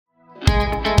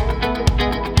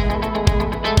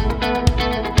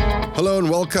Hello and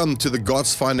welcome to the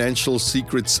God's Financial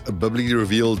Secrets Biblically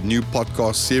Revealed new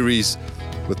podcast series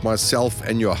with myself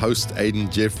and your host,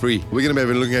 Aiden Jeffrey. We're going to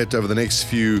be looking at over the next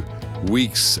few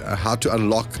weeks how to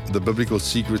unlock the biblical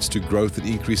secrets to growth and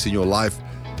increase in your life.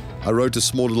 I wrote a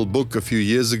small little book a few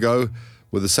years ago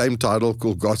with the same title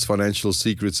called God's Financial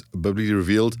Secrets Biblically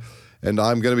Revealed. And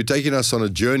I'm going to be taking us on a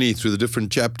journey through the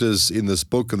different chapters in this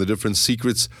book and the different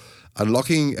secrets,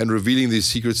 unlocking and revealing these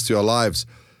secrets to our lives.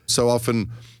 So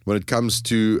often when it comes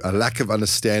to a lack of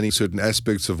understanding certain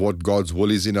aspects of what God's will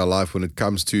is in our life, when it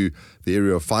comes to the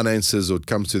area of finances, or it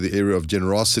comes to the area of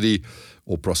generosity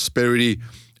or prosperity.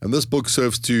 And this book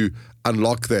serves to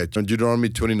unlock that. In Deuteronomy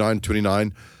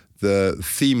 29:29, the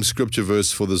theme scripture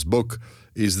verse for this book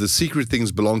is, "The secret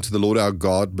things belong to the Lord our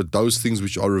God, but those things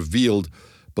which are revealed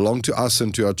belong to us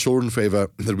and to our children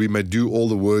forever, that we may do all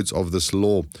the words of this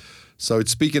law." So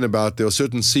it's speaking about there are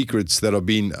certain secrets that are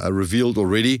being revealed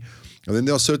already, and then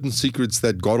there are certain secrets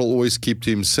that God will always keep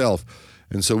to himself.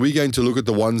 And so we're going to look at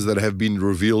the ones that have been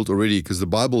revealed already, because the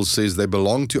Bible says they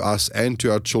belong to us and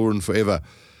to our children forever.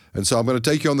 And so I'm going to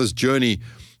take you on this journey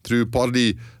through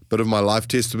partly a bit of my life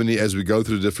testimony as we go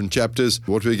through the different chapters.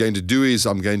 What we're going to do is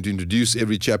I'm going to introduce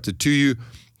every chapter to you,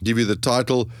 give you the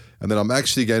title, and then I'm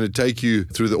actually going to take you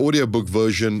through the audiobook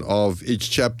version of each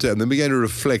chapter, and then we're going to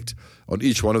reflect on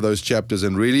each one of those chapters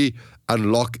and really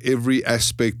unlock every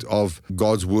aspect of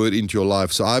God's word into your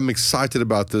life. So I'm excited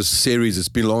about this series. It's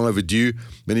been long overdue.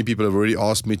 Many people have already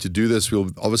asked me to do this.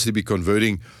 We'll obviously be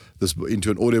converting this into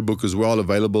an audiobook as well,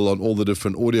 available on all the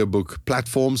different audiobook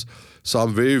platforms. So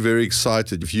I'm very, very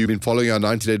excited. If you've been following our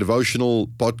 90-day devotional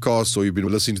podcast, or you've been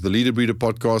listening to the Leader Breeder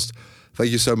podcast,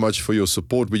 thank you so much for your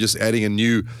support. We're just adding a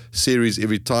new series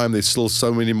every time. There's still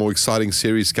so many more exciting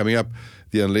series coming up.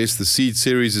 The Unless the Seed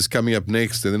series is coming up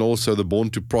next, and then also the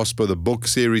Born to Prosper, the book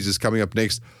series, is coming up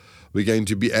next. We're going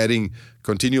to be adding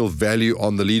continual value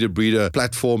on the Leader Breeder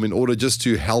platform in order just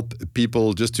to help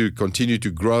people just to continue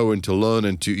to grow and to learn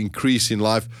and to increase in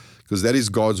life, because that is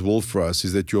God's will for us,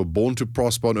 is that you're born to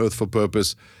prosper on earth for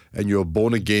purpose, and you're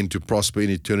born again to prosper in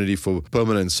eternity for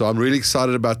permanence. So I'm really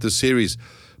excited about this series.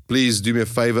 Please do me a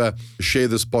favor, share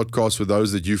this podcast with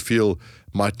those that you feel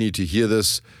might need to hear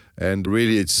this. And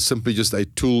really, it's simply just a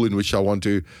tool in which I want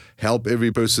to help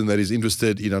every person that is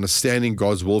interested in understanding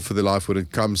God's will for their life when it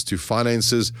comes to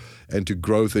finances and to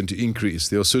growth and to increase.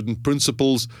 There are certain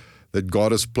principles that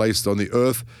God has placed on the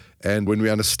earth, and when we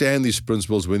understand these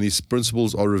principles, when these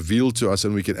principles are revealed to us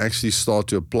and we can actually start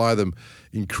to apply them,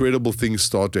 incredible things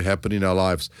start to happen in our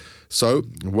lives. So,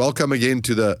 welcome again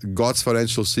to the God's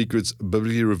Financial Secrets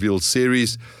Biblically Revealed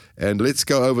series, and let's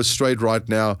go over straight right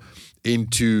now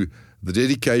into the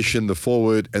dedication, the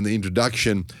foreword, and the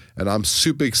introduction. And I'm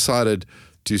super excited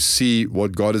to see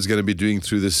what God is going to be doing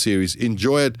through this series.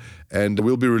 Enjoy it, and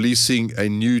we'll be releasing a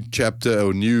new chapter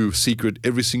or new secret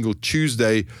every single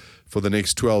Tuesday for the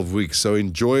next 12 weeks. So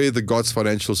enjoy the God's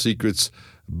Financial Secrets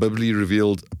Biblically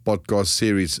Revealed podcast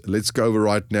series. Let's go over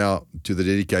right now to the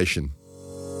dedication.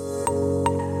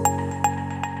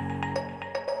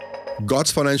 God's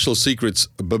Financial Secrets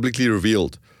Biblically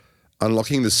Revealed,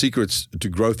 Unlocking the Secrets to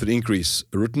Growth and Increase,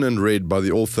 written and read by the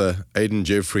author, Aiden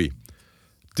Jeffrey.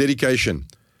 Dedication.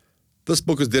 This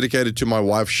book is dedicated to my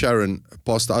wife, Sharon,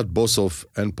 Pastor Art Boshoff,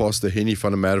 and Pastor Henny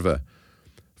van der Merwe.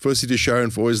 Firstly, to Sharon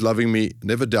for always loving me,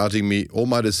 never doubting me, all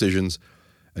my decisions,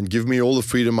 and give me all the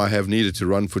freedom I have needed to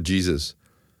run for Jesus.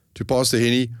 To Pastor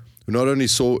Henny, who not only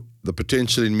saw the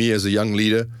potential in me as a young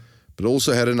leader, but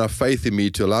also had enough faith in me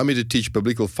to allow me to teach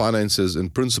biblical finances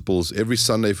and principles every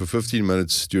Sunday for 15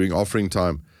 minutes during offering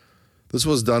time. This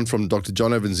was done from Dr.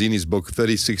 John Avanzini's book,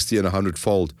 30, 60, and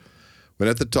 100-fold, when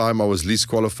at the time I was least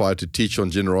qualified to teach on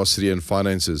generosity and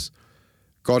finances.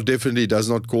 God definitely does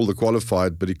not call the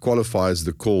qualified, but he qualifies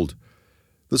the called.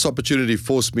 This opportunity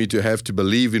forced me to have to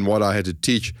believe in what I had to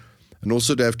teach, and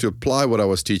also to have to apply what I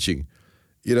was teaching.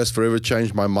 It has forever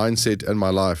changed my mindset and my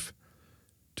life.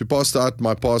 To Pastor Art,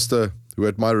 my pastor, who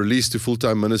at my release to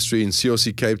full-time ministry in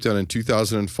CRC Cape Town in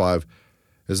 2005,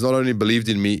 has not only believed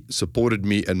in me, supported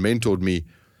me, and mentored me,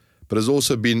 but has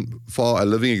also been far a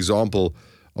living example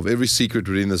of every secret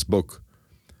within this book.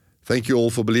 Thank you all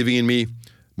for believing in me.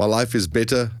 My life is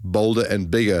better, bolder, and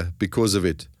bigger because of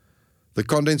it. The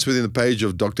contents within the page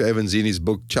of Dr. Avanzini's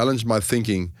book challenged my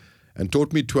thinking and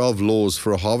taught me 12 laws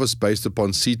for a harvest based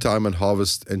upon seed time and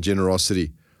harvest and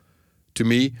generosity. To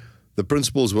me, the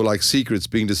principles were like secrets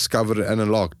being discovered and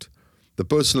unlocked. The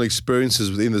personal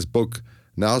experiences within this book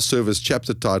now serve as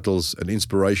chapter titles and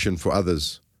inspiration for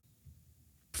others.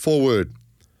 Foreword.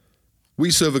 We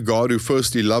serve a God who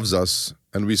firstly loves us,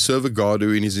 and we serve a God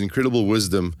who in his incredible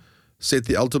wisdom set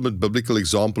the ultimate biblical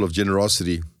example of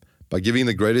generosity by giving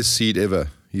the greatest seed ever,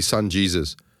 his son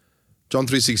Jesus. John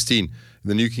 3:16 in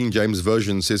the New King James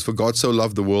Version says, "For God so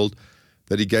loved the world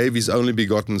that he gave his only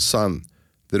begotten Son,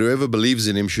 that whoever believes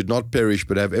in him should not perish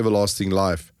but have everlasting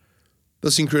life."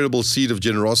 This incredible seed of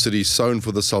generosity sown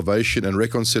for the salvation and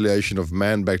reconciliation of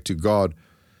man back to God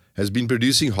has been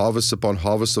producing harvest upon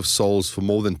harvest of souls for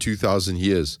more than 2,000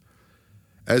 years.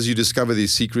 As you discover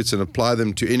these secrets and apply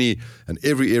them to any and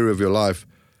every area of your life,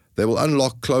 they will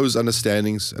unlock closed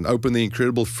understandings and open the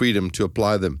incredible freedom to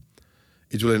apply them.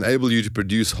 It will enable you to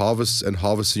produce harvests and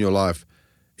harvests in your life,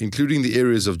 including the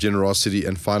areas of generosity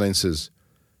and finances.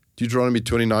 Deuteronomy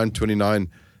 29:29,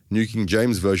 New King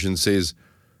James Version says,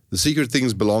 "The secret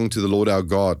things belong to the Lord our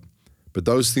God, but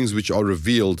those things which are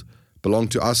revealed belong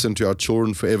to us and to our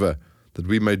children forever, that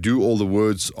we may do all the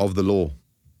words of the law."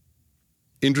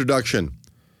 Introduction.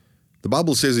 The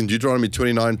Bible says in Deuteronomy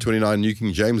 29:29, New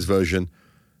King James Version,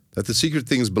 that the secret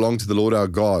things belong to the Lord our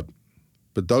God,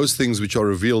 but those things which are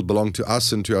revealed belong to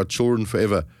us and to our children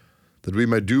forever, that we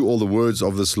may do all the words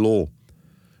of this law.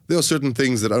 There are certain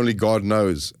things that only God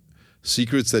knows,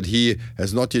 secrets that he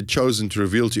has not yet chosen to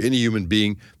reveal to any human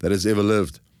being that has ever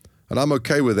lived. And I'm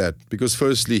okay with that, because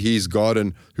firstly, he is God,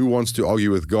 and who wants to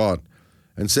argue with God?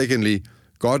 And secondly,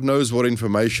 God knows what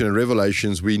information and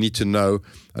revelations we need to know,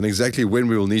 and exactly when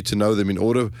we will need to know them in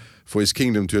order for his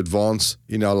kingdom to advance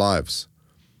in our lives.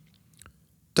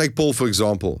 Take Paul, for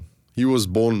example. He was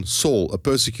born Saul, a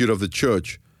persecutor of the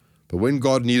church. But when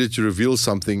God needed to reveal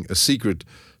something, a secret,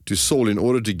 to Saul in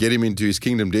order to get him into his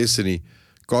kingdom destiny,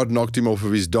 God knocked him off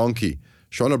of his donkey,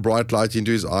 shone a bright light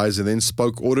into his eyes, and then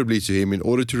spoke audibly to him in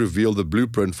order to reveal the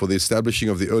blueprint for the establishing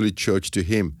of the early church to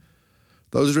him.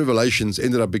 Those revelations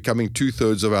ended up becoming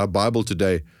 2/3 of our Bible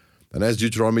today. And as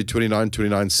Deuteronomy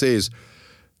 29:29 says,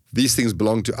 "These things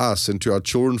belong to us and to our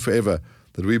children forever,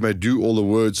 that we may do all the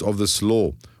words of this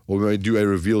law," or we may do a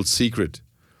revealed secret.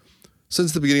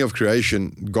 Since the beginning of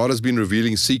creation, God has been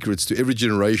revealing secrets to every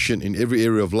generation in every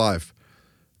area of life.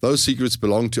 Those secrets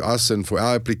belong to us and for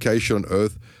our application on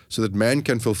earth, so that man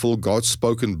can fulfill God's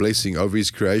spoken blessing over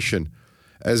his creation.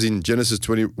 As in Genesis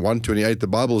 21:28, the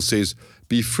Bible says,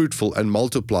 "Be fruitful and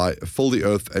multiply, fill the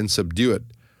earth and subdue it."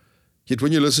 Yet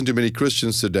when you listen to many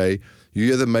Christians today, you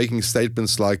hear them making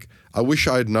statements like, "I wish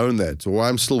I had known that," or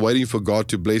 "I'm still waiting for God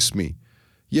to bless me."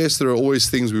 Yes, there are always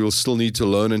things we will still need to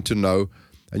learn and to know,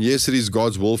 and yes, it is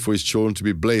God's will for his children to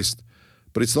be blessed,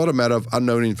 but it's not a matter of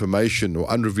unknown information or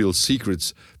unrevealed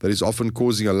secrets that is often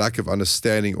causing a lack of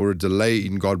understanding or a delay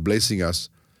in God blessing us.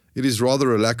 It is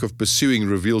rather a lack of pursuing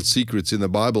revealed secrets in the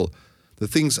Bible, the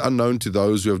things unknown to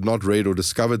those who have not read or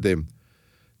discovered them.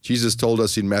 Jesus told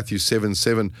us in Matthew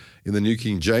 7:7 in the New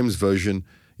King James Version,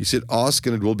 he said, "Ask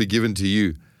and it will be given to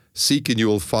you. Seek and you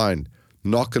will find.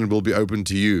 Knock and it will be opened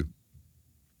to you."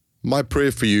 My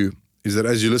prayer for you is that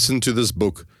as you listen to this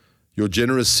book, your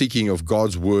generous seeking of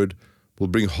God's word will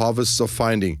bring harvests of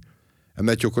finding, and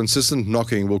that your consistent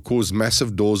knocking will cause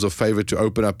massive doors of favor to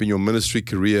open up in your ministry,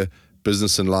 career,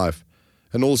 business, and life,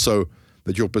 and also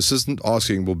that your persistent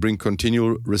asking will bring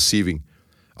continual receiving.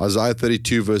 Isaiah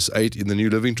 32 verse 8 in the New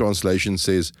Living Translation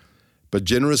says, "But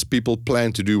generous people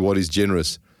plan to do what is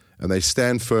generous, and they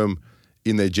stand firm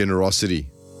in their generosity."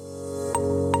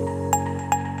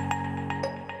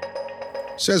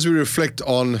 So as we reflect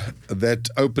on that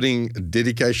opening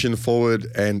dedication forward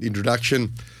and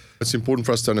introduction, it's important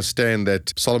for us to understand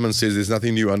that Solomon says there's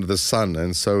nothing new under the sun.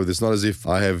 And so it's not as if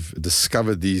I have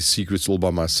discovered these secrets all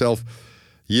by myself.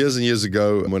 Years and years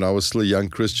ago, when I was still a young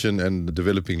Christian and a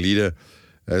developing leader,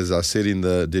 as I said in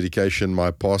the dedication, my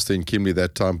pastor in Kimberley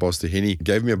that time, Pastor Henny,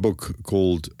 gave me a book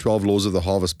called 12 Laws of the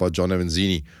Harvest by John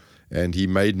Avanzini. And he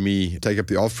made me take up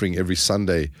the offering every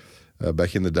Sunday.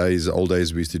 Back in the days, old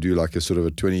days, we used to do like a sort of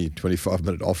a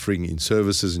 25-minute offering in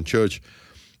services in church.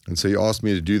 And so he asked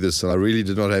me to do this, and I really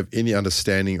did not have any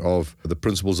understanding of the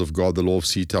principles of God, the law of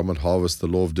seed time and harvest, the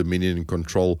law of dominion and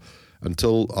control,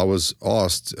 until I was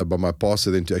asked by my pastor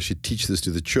then to actually teach this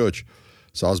to the church.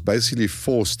 So I was basically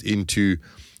forced into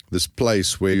this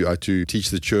place where I had to teach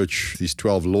the church these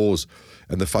 12 laws.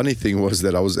 And the funny thing was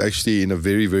that I was actually in a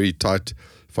very, very tight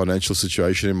financial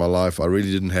situation in my life. I really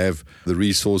didn't have the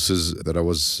resources that I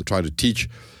was trying to teach,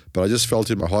 but I just felt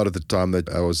in my heart at the time that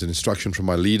I was an instruction from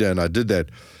my leader, and I did that.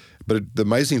 But the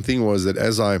amazing thing was that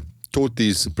as I taught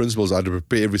these principles, I had to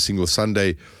prepare every single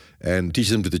Sunday and teach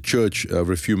them to the church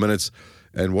over a few minutes.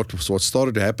 And what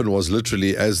started to happen was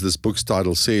literally, as this book's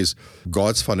title says,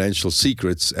 God's financial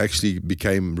secrets actually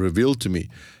became revealed to me.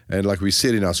 And like we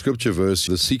said in our scripture verse,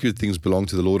 the secret things belong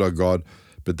to the Lord our God,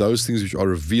 but those things which are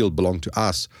revealed belong to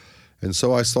us. And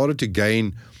so I started to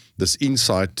gain this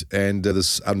insight and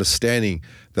this understanding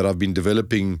that I've been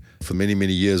developing for many,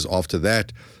 many years after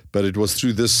that. But it was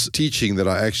through this teaching that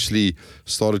I actually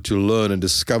started to learn and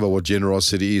discover what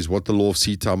generosity is, what the law of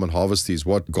seed time and harvest is,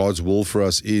 what God's will for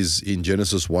us is in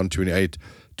Genesis 1:28,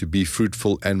 to be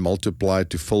fruitful and multiply,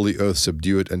 to fill the earth,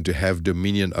 subdue it, and to have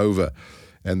dominion over.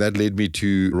 And that led me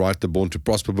to write the Born to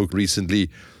Prosper book recently.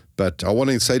 But I want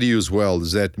to say to you as well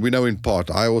is that we know in part.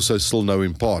 I also still know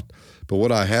in part. But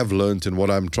what I have learned and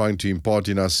what I'm trying to impart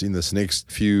in us in this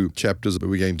next few chapters that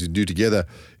we're going to do together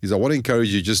is I want to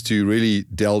encourage you just to really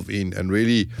delve in and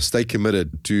really stay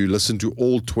committed to listen to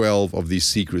all 12 of these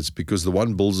secrets, because the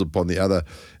one builds upon the other,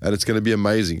 and it's going to be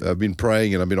amazing. I've been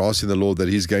praying and I've been asking the Lord that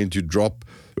He's going to drop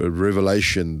a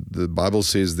revelation. The Bible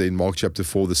says that in Mark chapter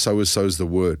 4, the sower sows the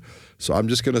word. So I'm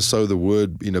just going to sow the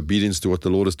word in obedience to what the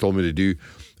Lord has told me to do.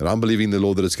 And I'm believing the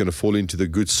Lord that it's going to fall into the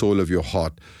good soil of your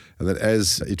heart. And that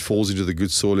as it falls into the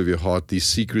good soil of your heart, these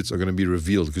secrets are going to be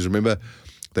revealed. Because remember,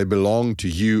 they belong to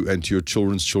you and to your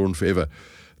children's children forever.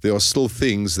 There are still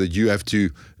things that you have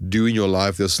to do in your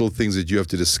life. There are still things that you have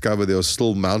to discover. There are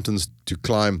still mountains to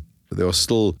climb. There are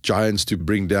still giants to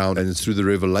bring down. And it's through the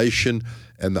revelation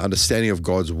and the understanding of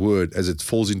God's word as it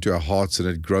falls into our hearts and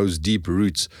it grows deep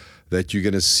roots that you're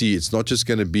going to see. It's not just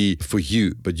going to be for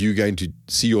you, but you're going to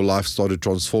see your life start to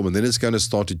transform. And then it's going to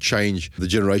start to change the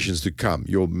generations to come.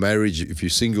 Your marriage, if you're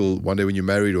single, one day when you're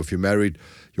married, or if you're married,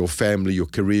 your family, your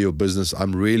career, your business.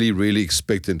 I'm really, really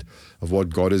expectant of what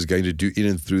God is going to do in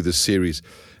and through this series.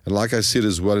 And like I said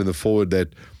as well in the forward, that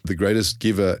the greatest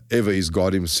giver ever is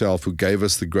God Himself, who gave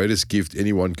us the greatest gift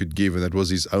anyone could give, and that was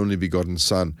His only begotten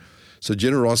Son. So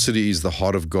generosity is the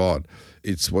heart of God.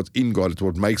 It's what's in God. It's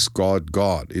what makes God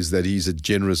God, is that He's a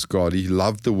generous God. He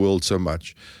loved the world so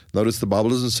much. Notice the Bible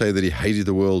doesn't say that He hated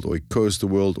the world or He cursed the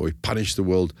world or He punished the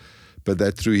world, but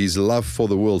that through His love for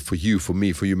the world, for you, for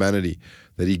me, for humanity,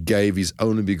 that He gave His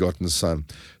only begotten Son.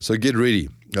 So get ready.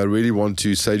 I really want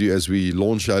to say to you as we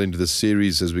launch out into this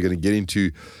series, as we're going to get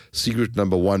into secret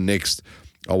number 1 next,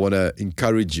 I want to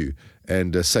encourage you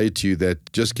and say to you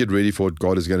that just get ready for what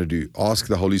God is going to do. Ask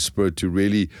the Holy Spirit to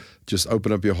really just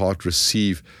open up your heart,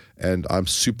 receive, and I'm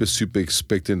super, super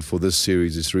expectant for this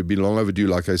series. It's been long overdue,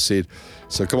 like I said.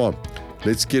 So come on,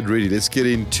 let's get ready. Let's get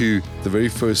into the very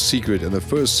first secret. And the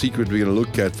first secret we're going to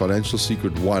look at, financial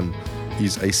secret 1,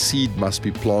 is a seed must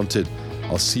be planted.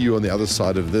 I'll see you on the other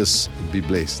side of this. Be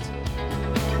blessed.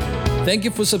 Thank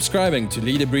you for subscribing to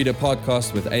Leader Breeder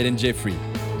Podcast with Aiden Jeffrey.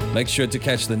 Make sure to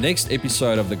catch the next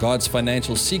episode of the God's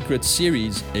Financial Secrets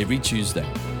series every Tuesday.